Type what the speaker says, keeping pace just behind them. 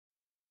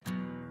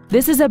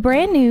This is a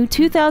brand new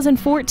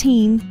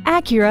 2014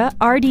 Acura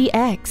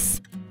RDX.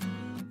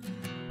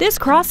 This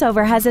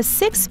crossover has a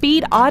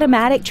 6-speed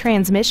automatic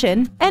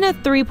transmission and a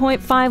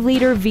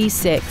 3.5-liter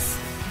V6.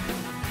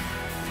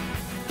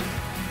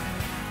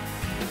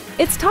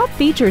 Its top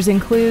features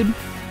include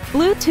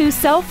Bluetooth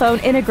cell phone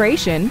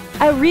integration,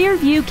 a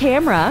rear-view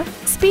camera,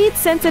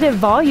 speed-sensitive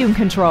volume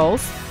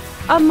controls,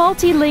 a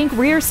multi-link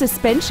rear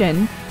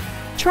suspension,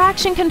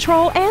 traction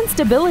control and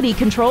stability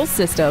control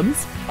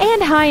systems,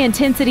 and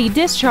high-intensity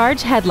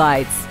discharge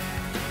headlights.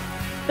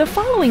 The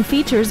following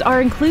features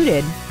are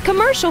included: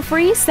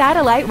 commercial-free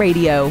satellite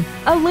radio,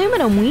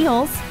 aluminum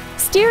wheels,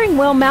 steering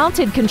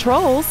wheel-mounted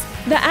controls,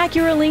 the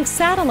Acura Link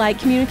satellite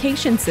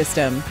communication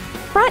system,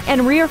 front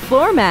and rear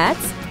floor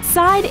mats,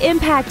 side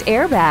impact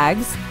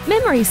airbags,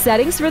 memory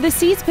settings for the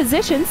seat's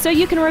position so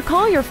you can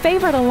recall your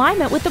favorite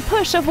alignment with the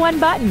push of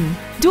one button,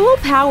 dual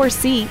power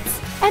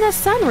seats, and a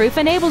sunroof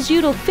enables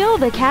you to fill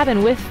the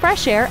cabin with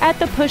fresh air at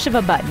the push of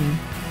a button.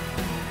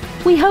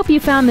 We hope you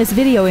found this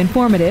video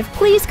informative.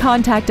 Please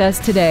contact us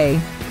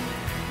today.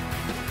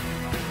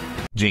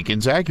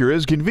 Jenkins Acura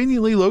is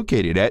conveniently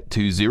located at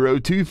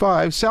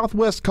 2025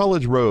 Southwest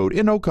College Road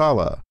in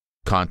Ocala.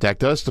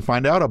 Contact us to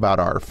find out about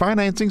our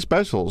financing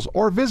specials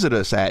or visit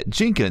us at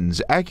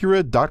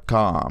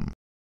jenkinsacura.com.